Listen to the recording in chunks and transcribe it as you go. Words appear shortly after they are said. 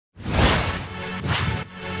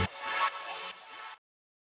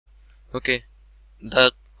Okay,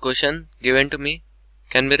 the question given to me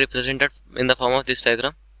can be represented in the form of this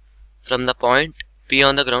diagram. From the point P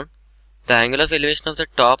on the ground, the angle of elevation of the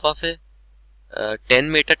top of a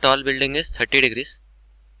 10-meter tall building is 30 degrees.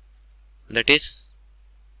 That is,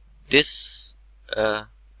 this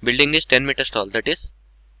building is 10 meters tall. That is,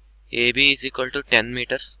 AB is equal to 10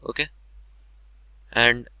 meters. Okay,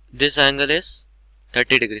 and this angle is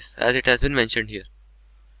 30 degrees as it has been mentioned here.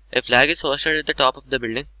 A flag is hoisted at the top of the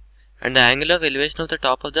building, and the angle of elevation of the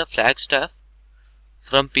top of the flag staff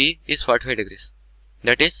from P is 45 degrees.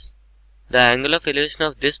 That is, the angle of elevation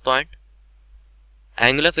of this point.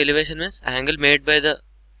 Angle of elevation means angle made by the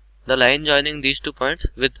line joining these 2 points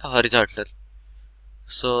with the horizontal.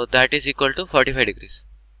 So that is equal to 45 degrees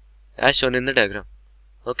as shown in the diagram.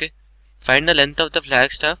 Okay, find the length of the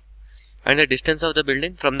flag staff and the distance of the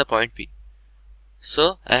building from the point P.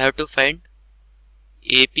 So I have to find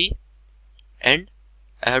AP and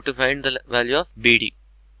I have to find the value of BD.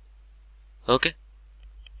 Okay,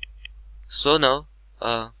 so now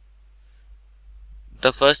the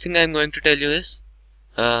first thing I am going to tell you is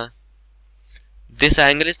this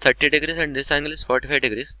angle is 30 degrees and this angle is 45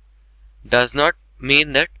 degrees. Does not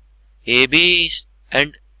mean that AB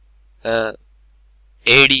and AD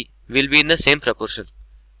will be in the same proportion.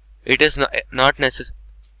 It is not necessary.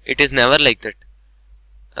 It is never like that.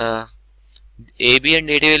 AB and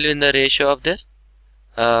AD will be in the ratio of their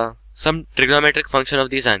some trigonometric function of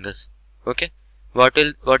these angles. Okay, what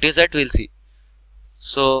is that we'll see.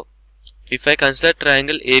 So if I consider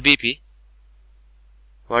triangle ABP,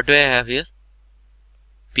 what do I have here?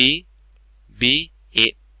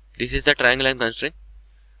 PBA. This is the triangle I am considering.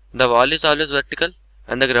 The wall is always vertical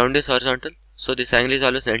and the ground is horizontal. So this angle is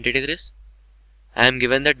always 90 degrees. I am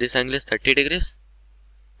given that this angle is 30 degrees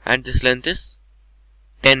and this length is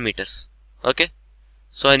 10 meters. Okay,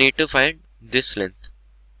 so I need to find this length.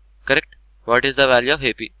 Correct? What is the value of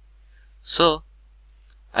AP? So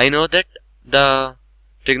I know that the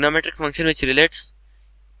trigonometric function which relates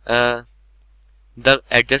the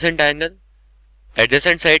adjacent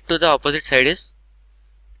side to the opposite side is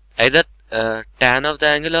either tan of the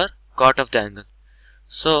angle or cot of the angle.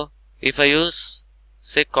 So if I use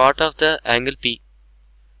say cot of the angle P,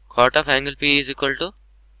 cot of angle P is equal to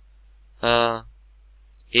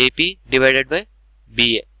AP divided by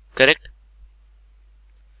BA. Correct?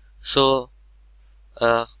 So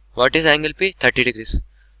what is angle P? 30 degrees.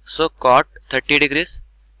 So cot 30 degrees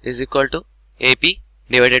is equal to AP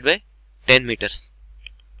divided by 10 meters.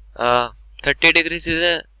 30 degrees is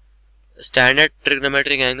a standard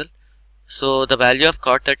trigonometric angle. So the value of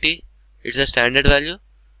cot 30 is a standard value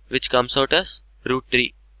which comes out as root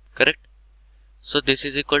 3. Correct? So this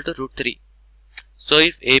is equal to root 3. So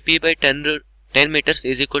if AP by 10 meters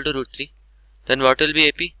is equal to root 3, then what will be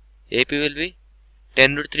AP? AP will be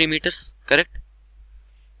 10 root 3 meters. Correct?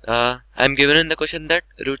 I am given in the question that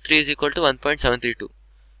root 3 is equal to 1.732.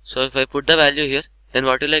 So if I put the value here, then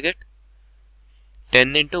what will I get?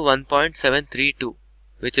 10 into 1.732,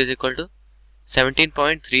 which is equal to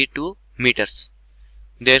 17.32 meters.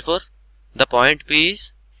 Therefore, the point P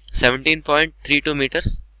is 17.32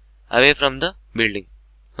 meters away from the building.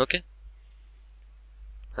 Okay.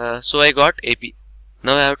 So I got AP.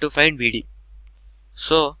 Now I have to find BD.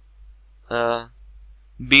 So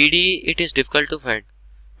BD it is difficult to find,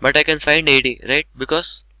 but I can find AD, right?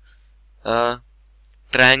 Because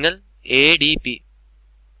triangle ADP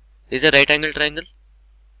is a right angle triangle.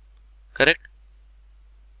 Correct?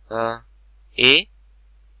 ADP.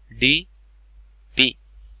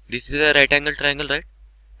 This is a right angle triangle, right?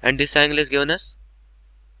 And this angle is given as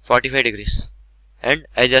 45 degrees. And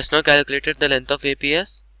I just now calculated the length of AP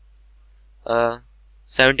as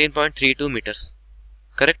 17.32 meters.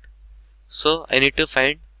 Correct? So I need to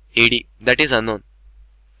find AD, that is unknown.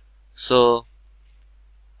 So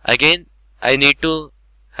again I need to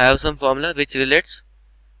have some formula which relates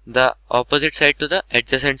the opposite side to the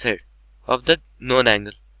adjacent side of the known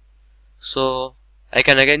angle. So I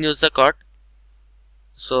can again use the cot.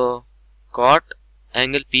 So cot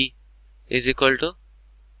angle P is equal to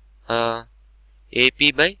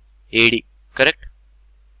AP by AD. Correct?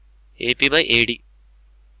 AP by AD.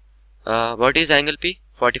 What is angle P?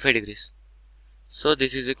 45 degrees. So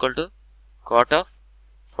this is equal to cot of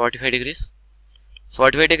 45 degrees.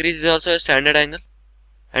 45 degrees is also a standard angle.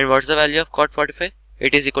 And what's the value of cot 45?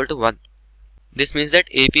 It is equal to 1. This means that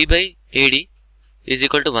AP by AD is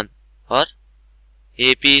equal to 1 or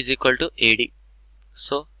AP is equal to AD.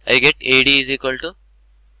 So I get AD is equal to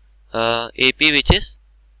AP, which is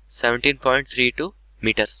 17.32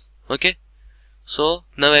 meters. Okay. So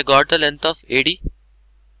now I got the length of AD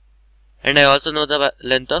and I also know the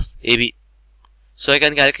length of AB. So I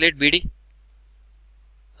can calculate BD.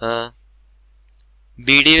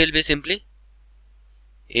 BD will be simply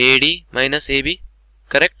AD minus AB,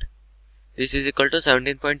 correct? This is equal to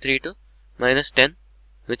 17.32 minus 10,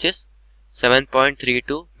 which is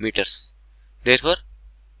 7.32 meters. Therefore,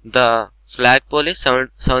 the flagpole is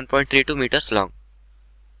 7.32 meters long.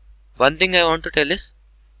 One thing I want to tell is,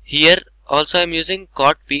 here also I am using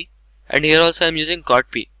cot P and here also I am using cot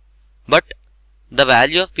P. But the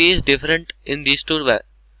value of P is different in these two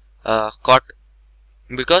cot,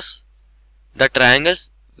 because the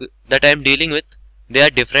triangles that I am dealing with, they are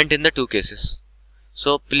different in the two cases.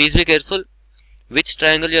 So please be careful which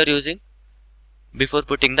triangle you are using before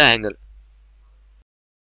putting the angle.